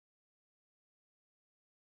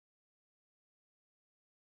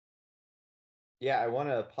Yeah, I want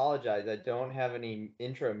to apologize. I don't have any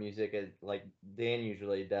intro music like Dan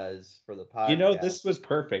usually does for the podcast. This was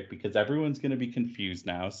perfect because everyone's going to be confused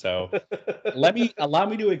now. So allow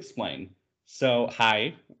me to explain. So,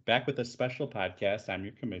 hi, back with a special podcast. I'm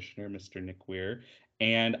your commissioner, Mr. Nick Weir,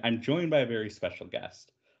 and I'm joined by a very special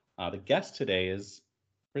guest. The guest today is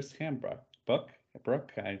Chris Hambrook.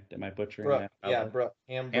 Am I butchering Brooke, that? yeah, Brooke,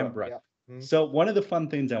 Brooke, Hambrook. yeah. Mhm. So, one of the fun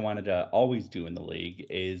things I wanted to always do in the league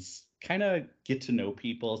is kind of get to know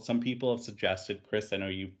people. Some people have suggested, Chris, I know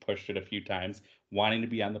you've pushed it a few times, wanting to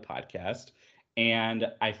be on the podcast.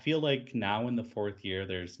 And I feel like now in the fourth year,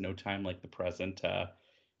 there's no time like the present to,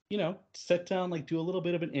 sit down, like do a little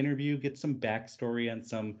bit of an interview, get some backstory on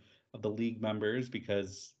some of the league members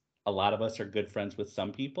because a lot of us are good friends with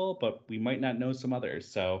some people, but we might not know some others.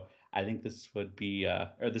 So I think this would be,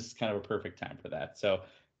 or this is kind of a perfect time for that. So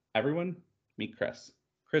everyone, meet Chris.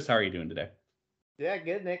 Chris, how are you doing today? Yeah,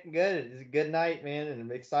 good, Nick. Good. It's a good night, man, and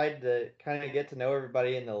I'm excited to kind of get to know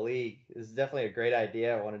everybody in the league. This is definitely a great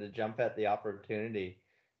idea. I wanted to jump at the opportunity.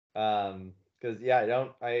 Because yeah,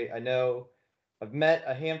 I know I've met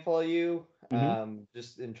a handful of you, Mm-hmm.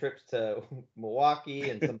 just in trips to Milwaukee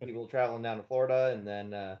and some people traveling down to Florida,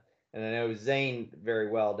 and I know Zane very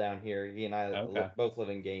well down here. He and I Okay. both live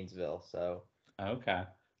in Gainesville, so Okay.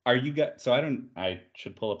 Are you guys, so I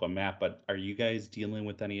should pull up a map, but are you guys dealing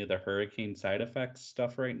with any of the hurricane side effects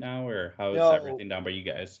stuff right now, or how is no, everything down by you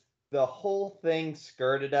guys? the whole thing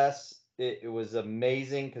skirted us. It was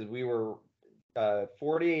amazing because we were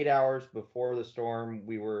 48 hours before the storm.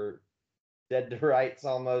 We were dead to rights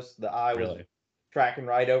almost. The eye was Really? tracking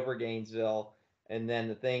right over Gainesville, and then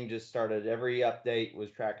the thing just started. Every update was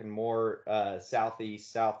tracking more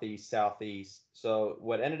southeast, southeast, southeast. So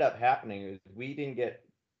what ended up happening is we didn't get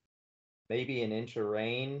maybe an inch of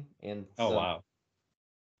rain and Oh, wow.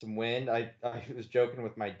 some wind. I was joking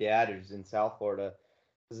with my dad who's in South Florida.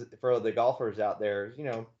 For the golfers out there,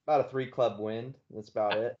 about a three club wind. That's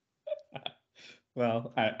about it.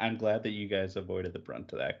 Well, I'm glad that you guys avoided the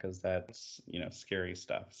brunt of that because that's, scary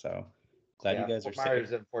stuff. So glad you Yeah, guys are Fort safe.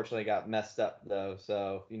 Myers unfortunately got messed up though.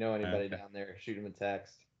 So if you know anybody Okay. down there, shoot them a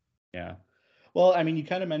text. Yeah. Well, I mean, you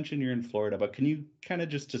kind of mentioned you're in Florida, but can you kind of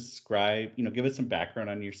just describe, give us some background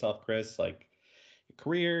on yourself, Chris, like your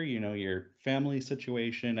career, your family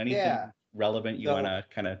situation, Yeah. anything relevant you want So to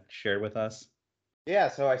kind of share with us? yeah,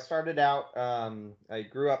 so I started out. I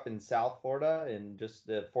grew up in South Florida in just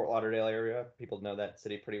the Fort Lauderdale area. People know that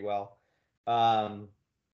city pretty well. Um,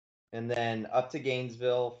 and then up to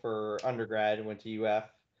Gainesville for undergrad. Went to UF.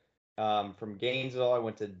 From Gainesville, I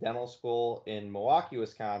went to dental school in Milwaukee,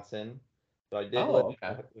 Wisconsin. So I did live Oh, in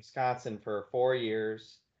okay. Wisconsin for 4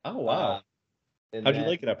 years. Oh, Um, wow. and How'd you then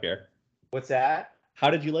like it up here? what's that? How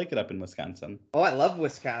did you like it up in Wisconsin? Oh, I love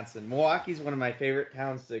Wisconsin. Milwaukee's one of my favorite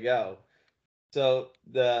towns to go. So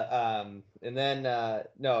the and then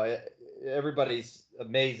no, everybody's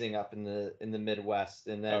amazing up in the Midwest,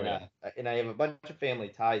 Oh, yeah. and I have a bunch of family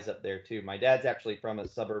ties up there too. My dad's actually from the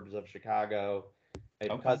suburbs of Chicago. I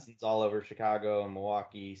have Okay. cousins all over Chicago and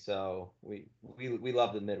Milwaukee, so we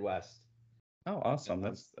love the Midwest. Oh, awesome. Um,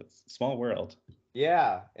 That's small world.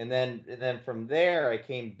 yeah, and then from there I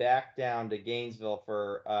came back down to Gainesville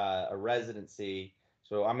for a residency.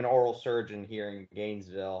 So I'm an oral surgeon here in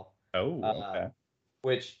Gainesville, Oh, um, okay.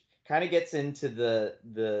 which kind of gets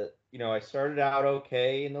into I started out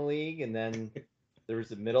okay in the league, and then there was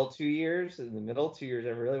the middle 2 years. In the middle 2 years, I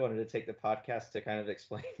really wanted to take the podcast to kind of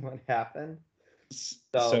explain what happened. So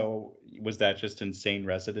So was that just insane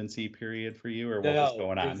residency period for you, or what was no,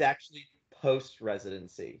 going it was on? actually post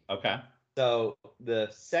residency. Okay. So the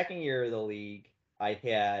second year of the league, I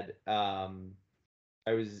had I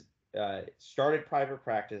was started private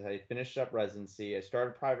practice. I finished up residency. I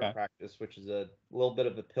started private Okay. practice, which is a little bit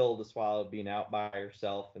of a pill to swallow, being out by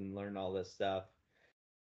yourself and learn all this stuff.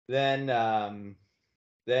 Then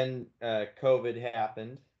COVID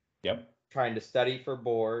happened. Yep. Trying to study for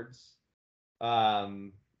boards.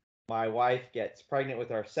 Um, my wife gets pregnant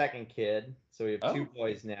with our second kid, so we have two Oh,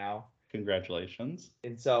 boys now. congratulations.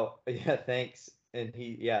 And so yeah, thanks. And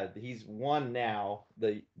he's one now,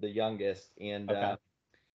 the youngest, Okay.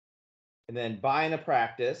 and then buying a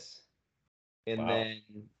practice, and Wow.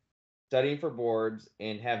 then studying for boards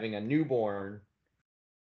and having a newborn.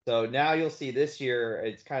 So now you'll see this year,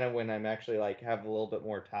 it's kind of when I'm actually like have a little bit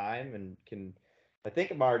more time and can. I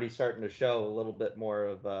think I'm already starting to show a little bit more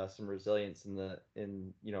of some resilience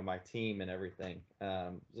in my team and everything.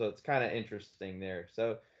 So it's kind of interesting there.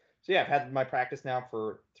 So yeah, I've had my practice now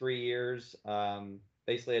for 3 years.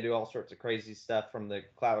 Basically, I do all sorts of crazy stuff from the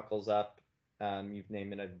clavicles up. You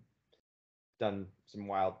name it, I've done some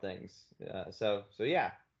wild things. So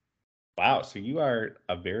yeah. Wow, so you are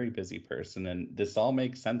a very busy person, and this all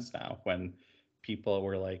makes sense now when people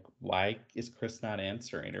were like, "Why is Chris not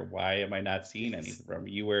answering?" or "Why am I not seeing anything from him?"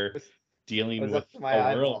 You were was I dealing was with up to my a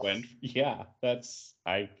eyeballs. whirlwind. Yeah, that's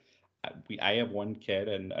I have one kid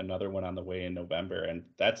and another one on the way in November, and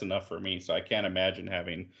that's enough for me. So I can't imagine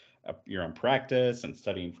having your own practice and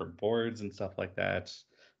studying for boards and stuff like that.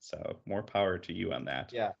 So more power to you on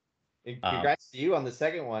that. Yeah. And Um, congrats to you on the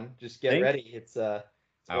second one. Just get thank ready. It's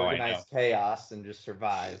Oh, I know. organized chaos and just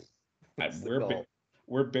survive. I, That's the we're ba- goal.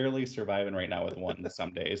 we're barely surviving right now with one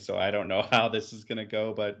some days, so I don't know how this is gonna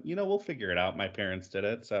go, but we'll figure it out. My parents did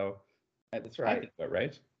it, so That's I right. can do it,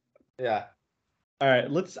 right? Yeah. All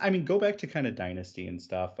right, go back to kind of Dynasty and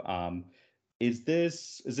stuff. Is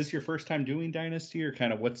this your first time doing Dynasty, or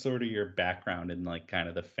kind of what's sort of your background in like kind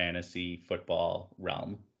of the fantasy football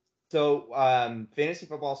realm? So, fantasy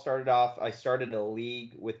football started off. I started a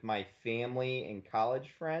league with my family and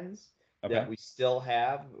college friends that Okay. we still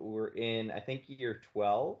have. We're in, I think, year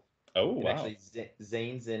 12, Oh, and wow. actually,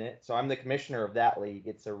 Zane's in it. So I'm the commissioner of that league.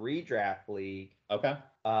 It's a redraft league, Okay.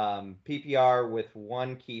 PPR with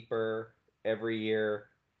one keeper every year,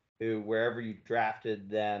 who wherever you drafted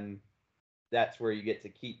them, that's where you get to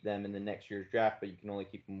keep them in the next year's draft, but you can only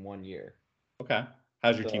keep them 1 year. Okay.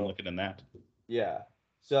 How's your team So looking in that? yeah.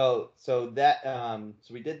 So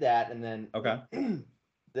we did that, and Okay.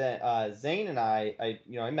 then Zane and I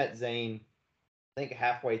met Zane I think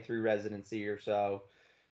halfway through residency or so.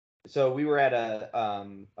 So we were at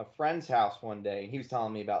a friend's house one day, and he was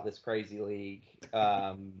telling me about this crazy league,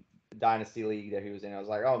 dynasty league that he was in. I was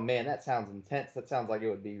like, oh man, that sounds intense. That sounds like it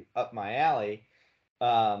would be up my alley.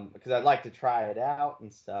 Because I'd like to try it out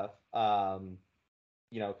and stuff.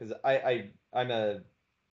 Because I'm a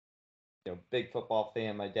big football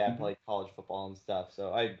fan. My dad Hmm. played college football and stuff,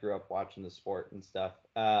 so I grew up watching the sport and stuff.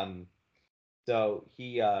 So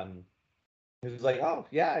he was like, "Oh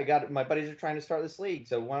yeah, I got it. My buddies are trying to start this league,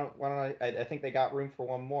 so why don't I think they got room for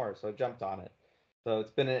one more, so I jumped on it. So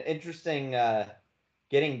it's been an interesting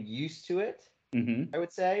getting used to it, Hmm. I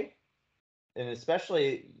would say, and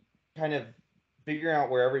especially kind of figuring out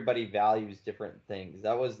where everybody values different things.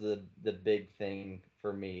 That was the big thing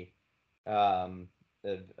for me. Um,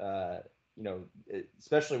 of,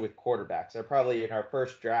 especially with quarterbacks. I probably in our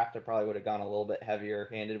first draft, I probably would have gone a little bit heavier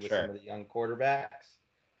handed with some Sure. of the young quarterbacks,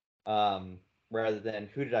 um, rather than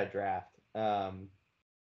who did I draft?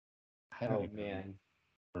 I don't Oh even man,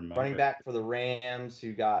 running remember. back for the Rams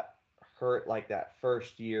who got hurt like that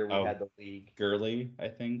first year we Oh, had the league. Gurley, I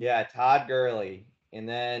think. Yeah, Todd Gurley, and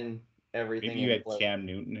then everything Maybe you had imploded. Cam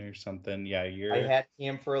Newton or something. Yeah, I you're. had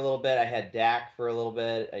Cam for a little bit. I had Dak for a little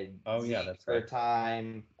bit. I had Oh, yeah, Zeke that's for right. a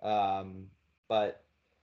time. But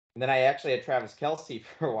and then I actually had Travis Kelsey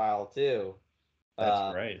for a while too. That's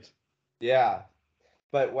Uh, right. yeah.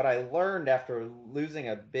 But what I learned after losing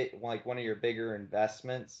a bit, like one of your bigger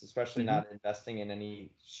investments, especially Hmm. not investing in any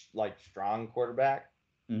like strong quarterback,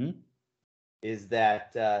 Hmm. is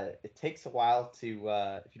that it takes a while to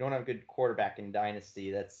if you don't have a good quarterback in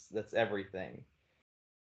dynasty, that's everything.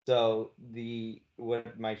 So the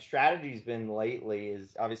what my strategy's been lately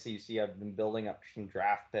is obviously you see I've been building up some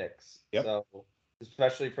draft picks. Yep. So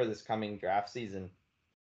especially for this coming draft season.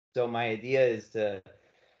 So my idea is to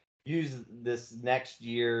use this next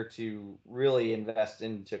year to really invest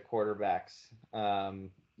into quarterbacks.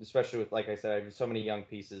 Especially with like I said, I have so many young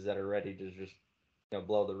pieces that are ready to just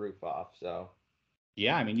blow the roof off. So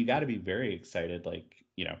Yeah, I mean, you got to be very excited. Like,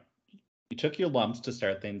 you took your lumps to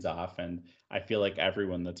start things off, and I feel like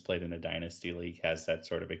everyone that's played in a dynasty league has that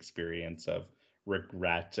sort of experience of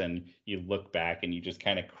regret, and you look back and you just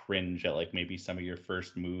kind of cringe at like maybe some of your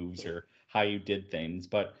first moves or how you did things.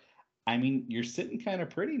 But I mean, you're sitting kind of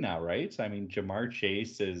pretty now, right? I mean, Jamar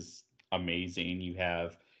Chase is amazing. You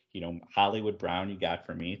have, Hollywood Brown you got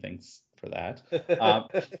for me. Thanks for that. Um,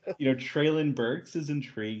 Traylon Burks is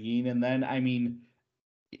intriguing. And then, I mean,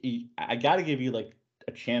 I got to give you like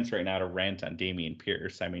a chance right now to rant on Damian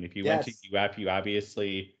Pierce. I mean, if you went to yes. UF, you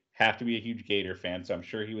obviously have to be a huge Gator fan, so I'm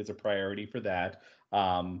sure he was a priority for that.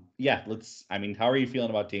 Yeah, I mean, how are you feeling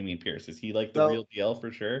about Damian Pierce? Is he like the So real deal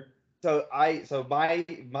for sure? and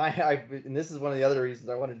this is one of the other reasons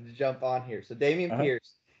I wanted to jump on here. So Damian Uh-huh.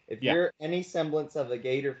 Pierce, if Yeah. you're any semblance of a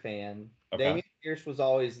Gator fan, Okay. Damian Pierce was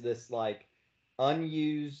always this like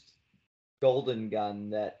unused golden gun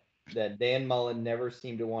that Dan Mullen never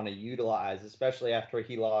seemed to want to utilize, especially after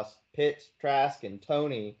he lost Pitts, Trask, and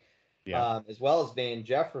Tony, Yeah. as well as Van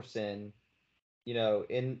Jefferson.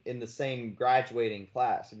 In the same graduating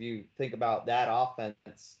class. If you think about that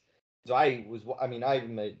offense, so I mean,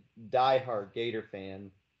 I'm a diehard Gator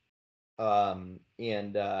fan, and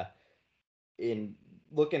in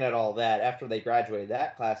looking at all that after they graduated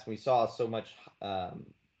that class, we saw so much um,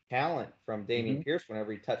 talent from Damian Hmm. Pierce.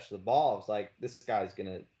 Whenever he touched the ball, I was like, this guy's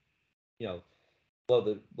gonna, you know, blow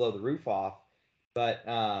the roof off. But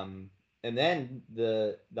and then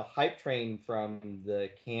the hype train from the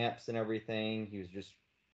camps and everything, he was just,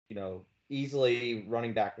 easily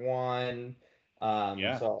running back one.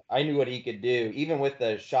 Yeah. So I knew what he could do, even with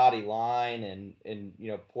the shoddy line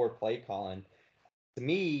and poor play calling. To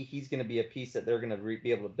me, he's going to be a piece that they're going to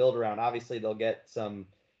be able to build around. Obviously, they'll get some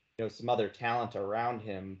other talent around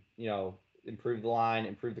him. Improve the line,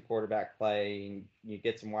 improve the quarterback play, and you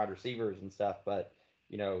get some wide receivers and stuff. But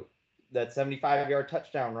you know, that 75-yard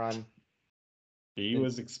touchdown run. He And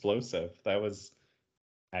was explosive. That was,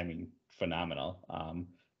 I mean, phenomenal.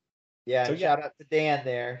 yeah, So and yeah, shout out to Dan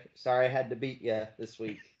there. Sorry I had to beat you this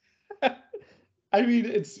week. I mean,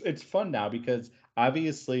 it's fun now because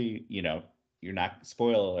obviously, you're not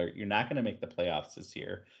spoiler alert, you're not going to make the playoffs this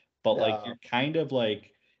year, but like No, you're kind of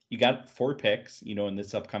like you got four picks, in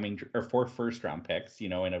this upcoming or four first round picks,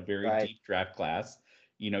 in a very right. deep draft class.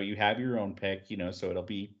 You have your own pick, so it'll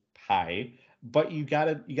be high, but you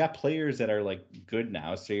got players that are like good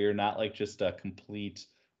now, so you're not like just a complete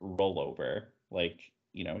rollover. Like,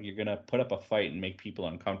 you're going to put up a fight and make people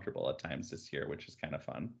uncomfortable at times this year, which is kind of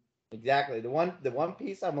fun. Exactly. The one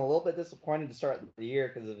piece I'm a little bit disappointed to start the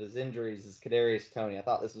year because of his injuries is Kadarius Tony. I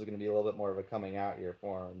thought this was going to be a little bit more of a coming out year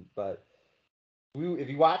for him, but if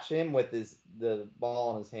you watch him with the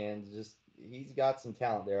ball in his hands, just he's got some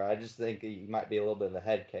talent there. I just think he might be a little bit of a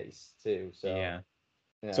head case too. So Yeah.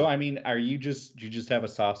 So yeah. I mean, do you just have a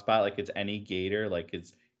soft spot? Like it's any Gator? Like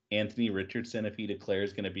it's Anthony Richardson if he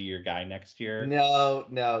declares going to be your guy next year? No,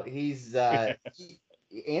 no,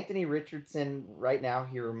 Anthony Richardson right now.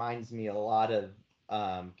 He reminds me a lot of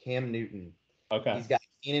Cam Newton. Okay. He's got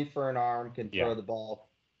cannon for an arm, can Yeah. throw the ball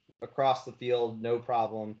across the field, no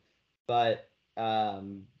problem. But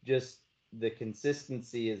just the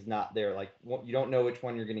consistency is not there. Like you don't know which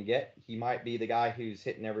one you're going to get. He might be the guy who's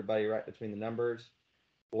hitting everybody right between the numbers,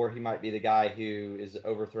 or he might be the guy who is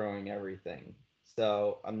overthrowing everything.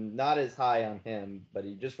 So I'm not as high on him, but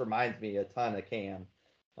he just reminds me a ton of Cam.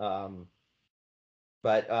 Um,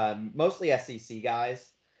 but mostly SEC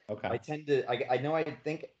guys. Okay. I know I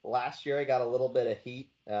think last year I got a little bit of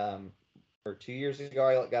heat, or 2 years ago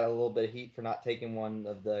I got a little bit of heat for not taking one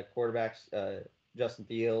of the quarterbacks, Justin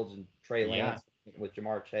Fields and Trey Yeah. Lance with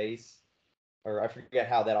Jamar Chase, or I forget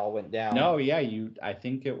how that all went down. No, yeah, I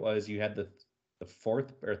think it was you had the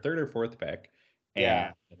fourth or third or fourth pick and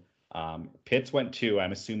Yeah. Pitts went two.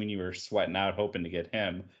 I'm assuming you were sweating out hoping to get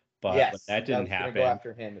him, but when Yes, that I didn't was gonna go happen,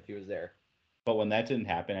 after him if he was there. I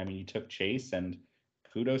mean, you took Chase and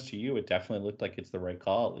kudos to you. It definitely looked like it's the right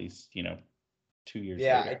call, at least, 2 years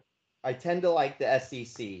Yeah, later. I tend to like the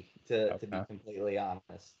SEC to be Okay. completely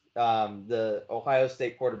honest. The Ohio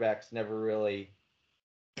State quarterbacks never really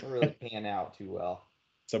pan out too well.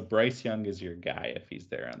 So Bryce Young is your guy if he's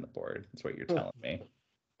there on the board. That's what you're telling me.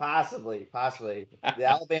 Possibly, possibly. The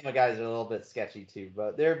Alabama guys are a little bit sketchy too,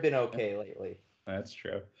 but they've been okay lately. That's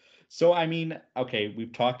true. So I mean, okay,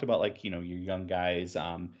 we've talked about like, your young guys.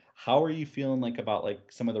 How are you feeling like about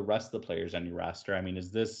like some of the rest of the players on your roster? I mean,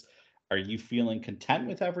 are you feeling content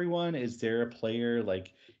with everyone? Is there a player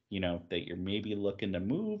like, that you're maybe looking to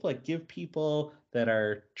move? Like give people that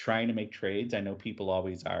are trying to make trades. I know people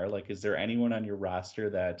always are. Like, is there anyone on your roster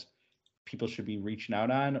that people should be reaching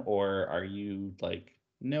out on, or are you like,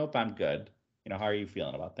 nope, I'm good? How are you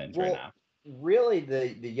feeling about things right Well, now? really,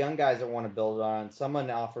 the young guys I want to build on. Someone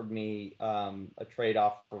offered me a trade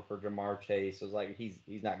offer for Jamar Chase. I was like,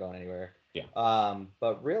 he's not going anywhere. Yeah.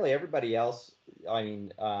 But really, everybody else, I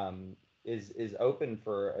mean, is open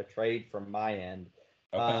for a trade from my end.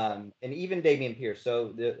 Okay. And even Damian Pierce. So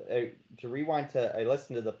to rewind to, I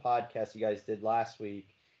listened to the podcast you guys did last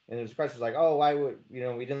week, and there was questions like, oh, why would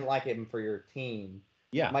we didn't like him for your team?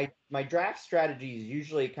 Yeah. My draft strategies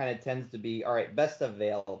usually kind of tends to be all right, best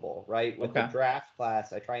available, right? With the Okay. draft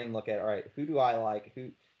class, I try and look at all right, who do I like,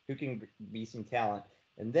 who can be some talent,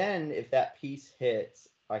 and then if that piece hits,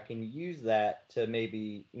 I can use that to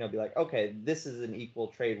maybe be like, okay, this is an equal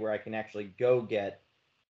trade where I can actually go get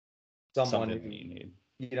someone Something that who you need.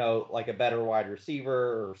 like a better wide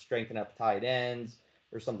receiver or strengthen up tight ends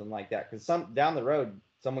or something like that. Because some down the road,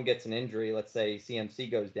 someone gets an injury. Let's say CMC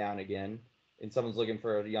goes down again, and someone's looking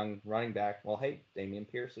for a young running back. Well, hey, Damian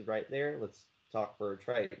Pierce is right there. Let's talk for a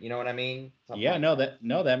trade. You know what I mean? Something Yeah, like no, that.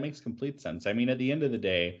 that makes complete sense. I mean, at the end of the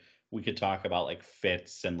day, we could talk about like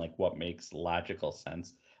fits and like what makes logical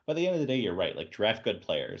sense. But at the end of the day, you're right. Like draft good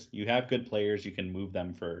players. You have good players, you can move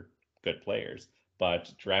them for good players.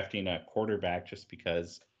 But drafting a quarterback just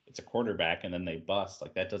because it's a quarterback and then they bust.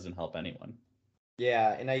 Like that doesn't help anyone.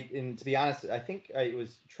 Yeah, and to be honest, I think it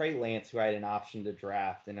was Trey Lance who I had an option to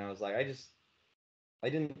draft, and I was like, I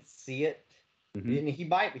didn't see it. Hmm. And he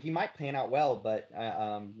might pan out well, but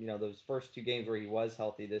those first two games where he was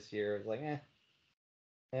healthy this year, it was like, eh.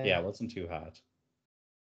 Yeah, it wasn't too hot.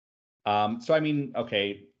 So I mean,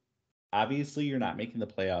 okay, obviously you're not making the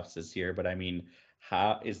playoffs this year, but I mean,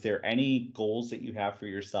 how is there any goals that you have for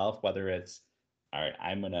yourself, whether it's all right,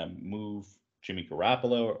 I'm gonna move Jimmy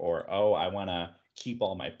Garoppolo, or oh, I wanna keep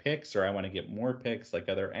all my picks, or I want to get more picks? Like,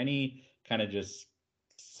 are there any kind of just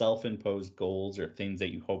self-imposed goals or things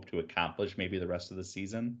that you hope to accomplish maybe the rest of the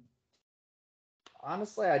season?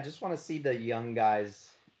 Honestly, I just want to see the young guys,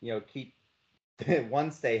 keep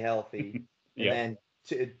one, stay healthy, and Yep.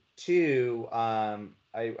 then two, I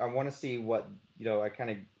want to see what I kind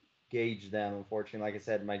of gauge them. Unfortunately, like I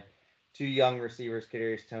said, my two young receivers,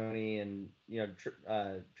 Kadarius Tony and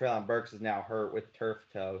Treylon Burks is now hurt with turf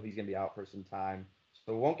toe. He's gonna be out for some time,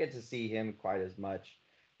 so we won't get to see him quite as much.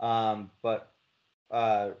 But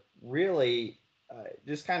uh, really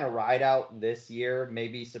just kind of ride out this year.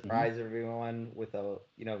 Maybe Hmm. surprise everyone with a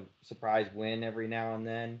surprise win every now and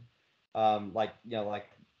then. Like like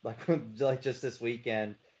like just this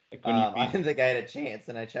weekend. Like when you I beat. didn't think I had a chance,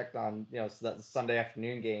 and I checked on the Sunday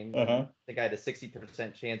afternoon games, and Uh-huh. I think I had a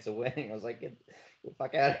 60% chance of winning. I was like, get the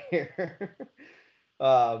fuck out of here.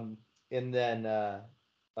 um, and then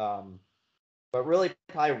um, but really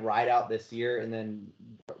probably ride out this year and then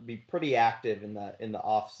be pretty active in the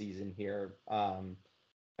off season here. I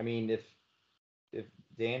mean, if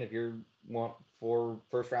Dan, if you want 4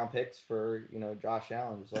 first round picks for Josh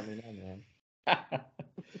Allen, just let me know, man.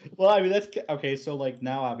 Well, I mean that's okay. So like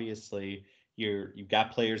now, obviously, you've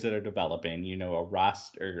got players that are developing. You know, a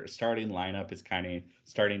roster or starting lineup is kind of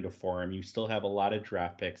starting to form. You still have a lot of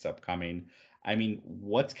draft picks upcoming. I mean,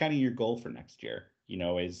 what's kind of your goal for next year? You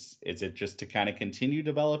know, is it just to kind of continue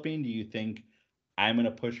developing? Do you think I'm going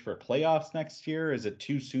to push for playoffs next year? Is it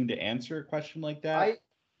too soon to answer a question like that? I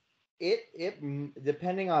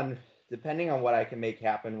depending on what I can make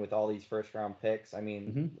happen with all these first round picks. I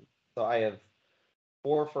mean, Hmm. so I have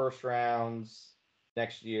 4 first rounds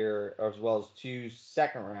next year, as well as 2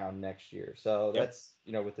 second round next year. So Yep. that's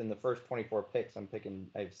within the first 24 picks, I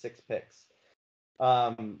have 6 picks.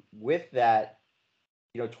 With that,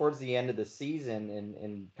 towards the end of the season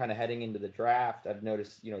and kind of heading into the draft, I've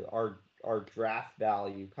noticed, our draft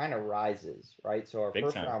value kind of rises, right? So our Big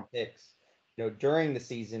first time. round picks, during the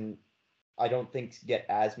season, I don't think get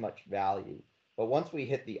as much value. But once we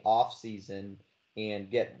hit the off season and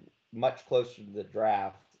get much closer to the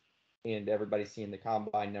draft, and everybody's seeing the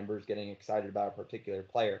combine numbers, getting excited about a particular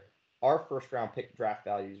player, our first round pick draft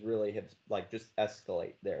values really have like just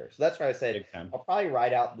escalate there. So that's why I said Big time. I'll probably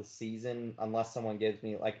ride out the season unless someone gives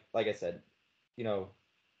me like I said, you know,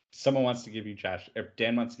 Someone wants to give you Josh, if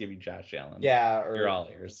Dan wants to give you Josh Allen, yeah, you're or all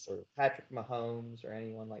ears. or Patrick Mahomes or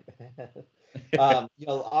anyone like that.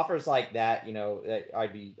 Offers like that, that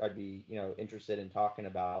I'd be interested in talking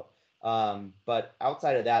about. But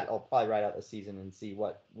outside of that, I'll probably write out the season and see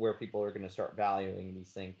where people are going to start valuing these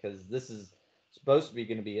things, because this is supposed to be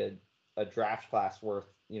going to be a draft class worth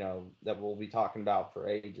that we'll be talking about for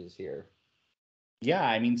ages here. Yeah,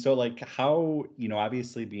 I mean, so like how,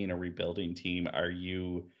 obviously being a rebuilding team, are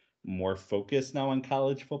you more focused now on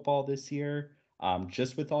college football this year?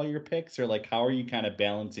 Just with all your picks, or like how are you kind of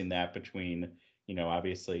balancing that between,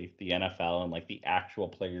 obviously the NFL and like the actual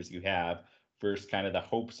players you have versus kind of the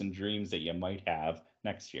hopes and dreams that you might have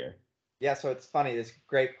next year? Yeah, so it's funny. This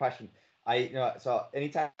great question. So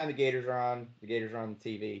anytime the Gators are on the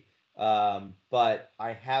TV. But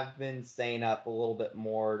I have been staying up a little bit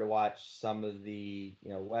more to watch some of the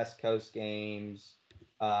West Coast games.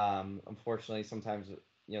 Unfortunately, sometimes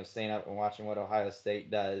staying up and watching what Ohio State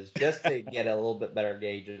does just to get a little bit better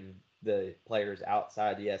gauge of the players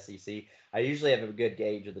outside the SEC. I usually have a good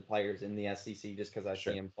gauge of the players in the SEC just because I see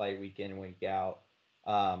Sure. them play week in and week out.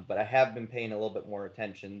 But I have been paying a little bit more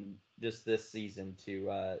attention just this season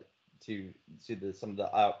to some of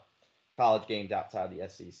the college games outside the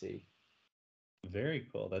SEC. Very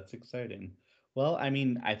cool. That's exciting. Well, I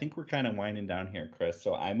mean, I think we're kind of winding down here, Chris.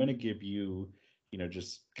 So I'm going to give you,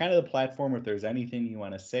 just kind of the platform. If there's anything you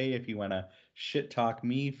want to say, if you want to shit talk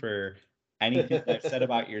me for anything that I've said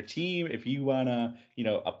about your team, if you want to,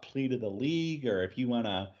 a plea to the league, or if you want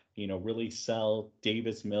to, really sell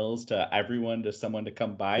Davis Mills to everyone, to someone to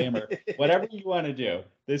come buy him, or whatever you want to do,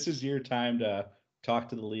 this is your time to talk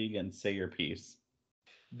to the league and say your piece.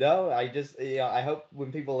 No, I just I hope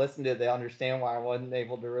when people listen to it, they understand why I wasn't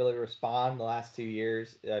able to really respond the last 2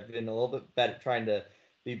 years. I've been a little bit better trying to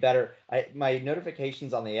be better. My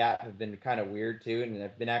notifications on the app have been kind of weird too, and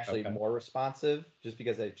I've been actually Okay. more responsive just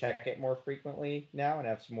because I check it more frequently now and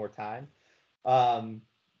have some more time. Um,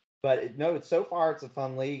 but no, it's so far it's a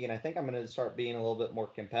fun league, and I think I'm going to start being a little bit more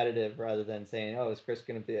competitive rather than saying, "Oh, is Chris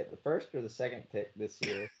going to be at the first or the second pick this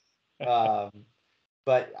year?" Um,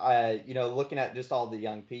 but looking at just all the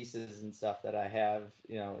young pieces and stuff that I have,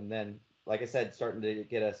 and then like I said, starting to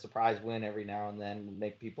get a surprise win every now and then,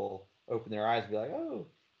 make people open their eyes and be like, "Oh,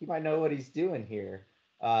 he might know what he's doing here."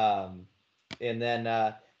 Um, and then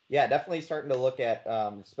yeah, definitely starting to look at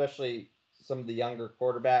especially some of the younger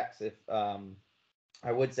quarterbacks. If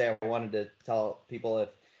I would say I wanted to tell people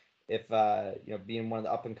if being one of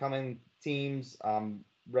the up and coming teams, I'm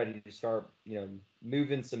ready to start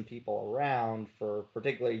moving some people around for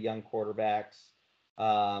particularly young quarterbacks.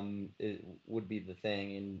 It would be the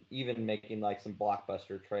thing, and even making like some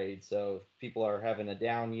blockbuster trades. So if people are having a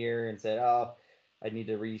down year and said, "Oh, I need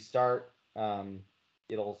to restart,"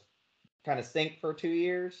 it'll kind of stink for 2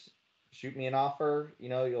 years. Shoot me an offer.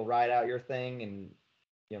 You'll ride out your thing, and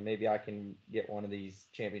maybe I can get one of these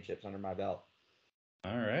championships under my belt.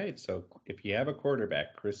 All right. So if you have a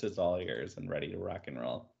quarterback, Chris is all yours and ready to rock and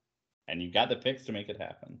roll. And you got the picks to make it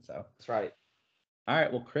happen. So, That's right. all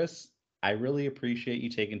right. Well, Chris, I really appreciate you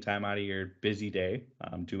taking time out of your busy day,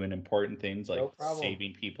 doing important things No like problem.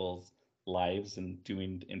 saving people's lives and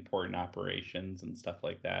doing important operations and stuff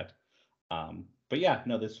like that. But yeah,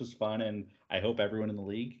 no, this was fun, and I hope everyone in the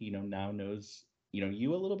league, now knows,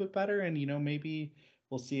 you a little bit better, and maybe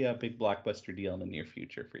we'll see a big blockbuster deal in the near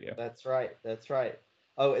future for you. That's right. That's right.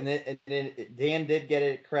 Oh, and then Dan did get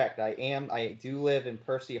it correct. I do live in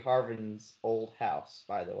Percy Harvin's old house,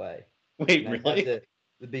 by the way. Wait, And I had really?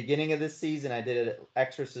 the beginning of this season. I did an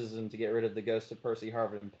exorcism to get rid of the ghost of Percy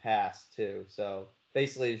Harvin past too. So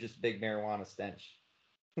basically, it's just big marijuana stench.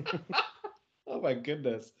 Oh my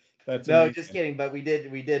goodness, that's No, just amazing. kidding. But we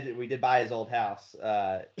did buy his old house.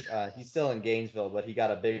 He's still in Gainesville, but he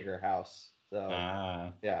got a bigger house. So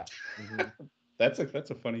Ah, yeah, that's a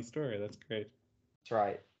funny story. That's great. that's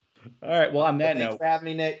right. All right. Well, on But that thanks note, for having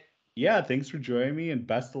me, Nick. yeah, thanks for joining me, and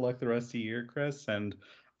best of luck the rest of the year, Chris. And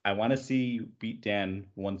I want to see you beat Dan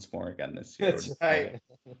once more again this year. We're That's just right.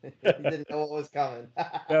 He didn't know what was coming.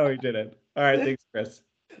 no, he didn't. All right, thanks, Chris.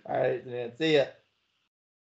 All right, man. See ya.